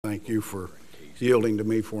thank you for yielding to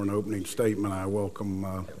me for an opening statement. I welcome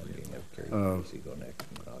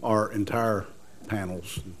our entire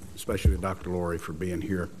panels, especially Dr. Lori, for being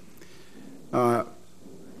here. Mr.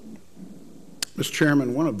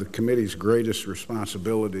 Chairman, one of the committee's greatest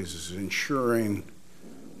responsibilities is ensuring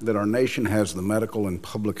that our nation has the medical and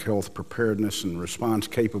public health preparedness and response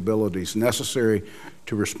capabilities necessary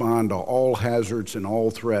to respond to all hazards and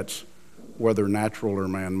all threats, whether natural or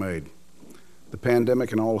man-made. The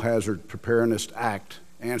Pandemic and All Hazard Preparedness Act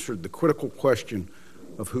answered the critical question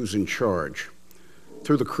of who's in charge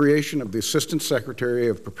through the creation of the Assistant Secretary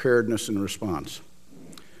of Preparedness and Response.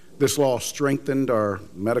 This law strengthened our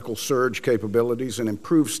medical surge capabilities and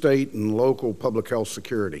improved state and local public health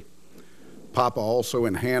security. PAPA also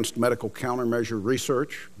enhanced medical countermeasure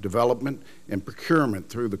research, development, and procurement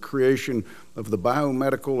through the creation of the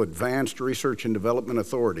Biomedical Advanced Research and Development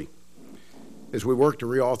Authority. As we work to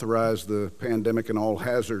reauthorize the Pandemic and All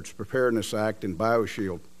Hazards Preparedness Act and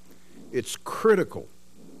BioShield, it's critical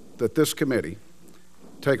that this committee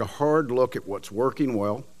take a hard look at what's working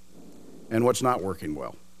well and what's not working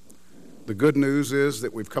well. The good news is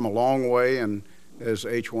that we've come a long way, and as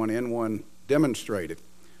H1N1 demonstrated,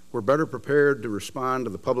 we're better prepared to respond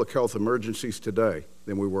to the public health emergencies today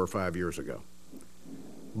than we were 5 years ago.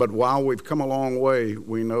 But while we've come a long way,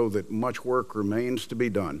 we know that much work remains to be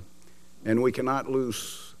done, and we cannot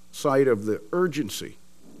lose sight of the urgency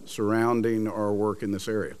surrounding our work in this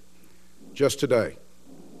area. Just today,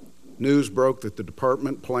 news broke that the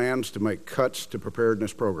department plans to make cuts to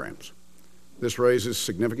preparedness programs. This raises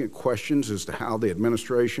significant questions as to how the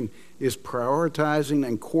administration is prioritizing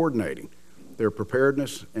and coordinating their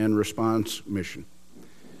preparedness and response mission.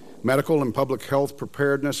 Medical and public health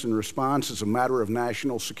preparedness and response is a matter of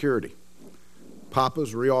national security.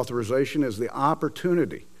 PAPA's reauthorization is the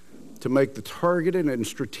opportunity to make the targeted and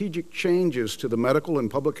strategic changes to the medical and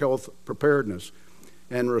public health preparedness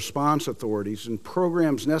and response authorities and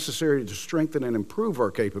programs necessary to strengthen and improve our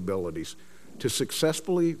capabilities to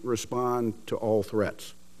successfully respond to all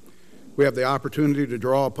threats. We have the opportunity to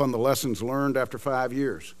draw upon the lessons learned after 5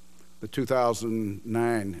 years. The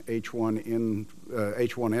 2009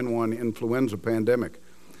 H1N1 influenza pandemic,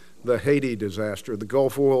 the Haiti disaster, the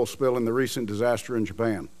Gulf oil spill, and the recent disaster in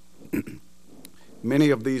Japan.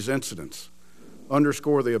 Many of these incidents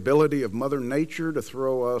underscore the ability of Mother Nature to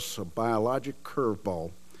throw us a biologic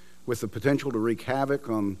curveball with the potential to wreak havoc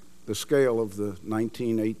on the scale of the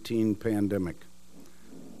 1918 pandemic.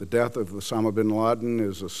 The death of Osama bin Laden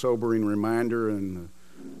is a sobering reminder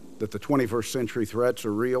that the 21st century threats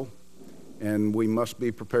are real, and we must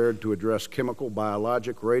be prepared to address chemical,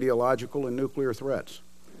 biologic, radiological, and nuclear threats.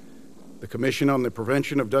 The Commission on the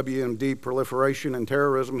Prevention of WMD Proliferation and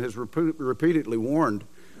Terrorism has repeatedly warned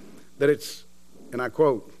that it's, and I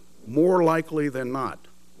quote, more likely than not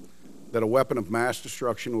that a weapon of mass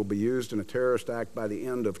destruction will be used in a terrorist act by the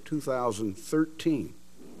end of 2013,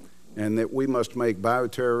 and that we must make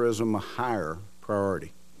bioterrorism a higher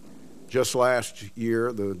priority. Just last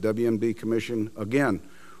year, the WMD Commission again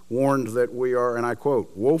warned that we are, and I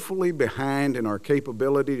quote, woefully behind in our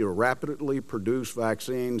capability to rapidly produce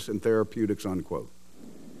vaccines and therapeutics, unquote,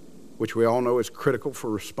 which we all know is critical for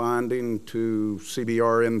responding to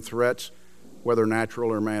CBRN threats, whether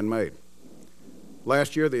natural or man-made.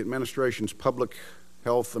 Last year, the administration's Public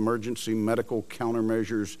Health Emergency Medical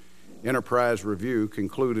Countermeasures Enterprise Review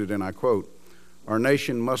concluded, and I quote, our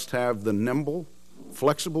nation must have the nimble,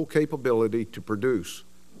 flexible capability to produce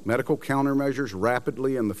medical countermeasures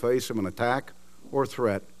rapidly in the face of an attack or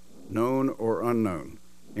threat, known or unknown,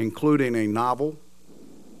 including a novel,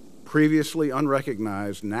 previously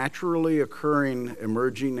unrecognized, naturally occurring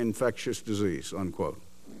emerging infectious disease, unquote.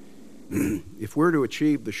 If we're to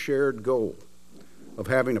achieve the shared goal of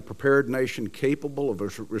having a prepared nation capable of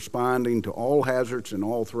responding to all hazards and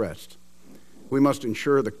all threats, we must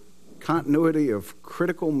ensure the continuity of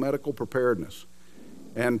critical medical preparedness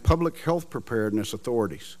and public health preparedness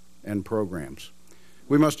authorities and programs.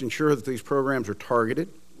 We must ensure that these programs are targeted,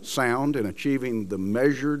 sound, and achieving the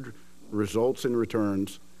measured results and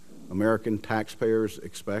returns American taxpayers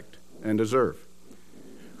expect and deserve.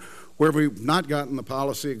 Where we've not gotten the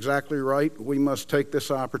policy exactly right, we must take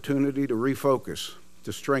this opportunity to refocus,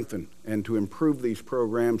 to strengthen, and to improve these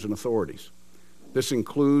programs and authorities. This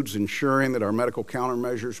includes ensuring that our medical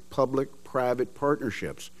countermeasures, public-private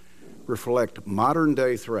partnerships reflect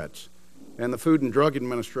modern-day threats, and the Food and Drug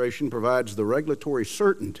Administration provides the regulatory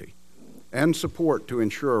certainty and support to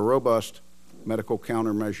ensure a robust medical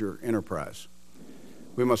countermeasure enterprise.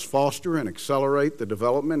 We must foster and accelerate the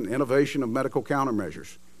development and innovation of medical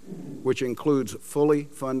countermeasures, which includes fully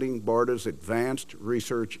funding BARDA's advanced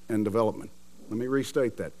research and development. let me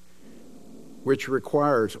restate that, which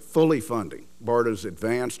requires fully funding BARDA's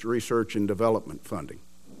advanced research and development funding.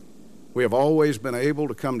 We have always been able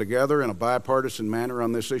to come together in a bipartisan manner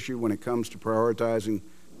on this issue when it comes to prioritizing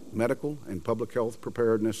medical and public health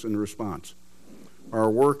preparedness and response. Our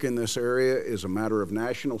work in this area is a matter of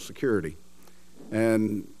national security,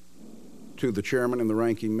 and to the chairman and the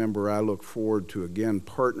ranking member, I look forward to again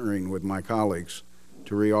partnering with my colleagues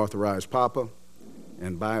to reauthorize PAPA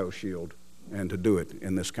and BioShield, and to do it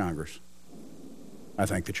in this Congress. I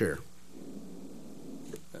thank the chair.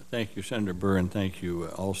 Thank you, Senator Burr, and thank you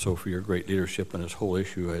also for your great leadership on this whole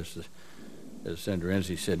issue. As Senator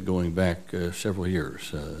Enzi said, going back several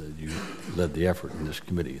years, you led the effort in this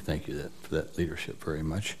committee. Thank you for that leadership very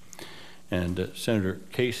much. And Senator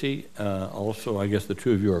Casey, also, I guess the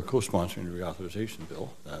two of you are co-sponsoring the reauthorization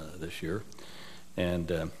bill this year.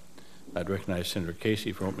 And I'd recognize Senator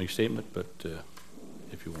Casey for opening statement, but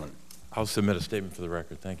if you want. I'll submit a statement for the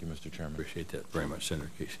record. Thank you, Mr. Chairman. Appreciate that very much,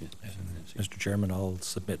 Senator Casey. Mr. Chairman, I'll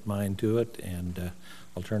submit mine to it, and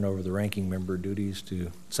I'll turn over the ranking member duties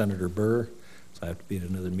to Senator Burr. So I have to be at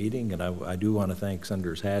another meeting, and I do want to thank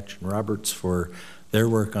Senators Hatch and Roberts for their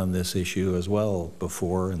work on this issue as well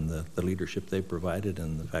before, and the leadership they provided,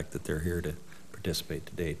 and the fact that they're here to participate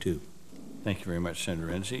today too. Thank you very much,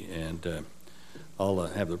 Senator Enzi, and I'll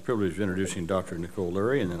have the privilege of introducing Dr. Nicole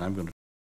Lurie, and then I'm going to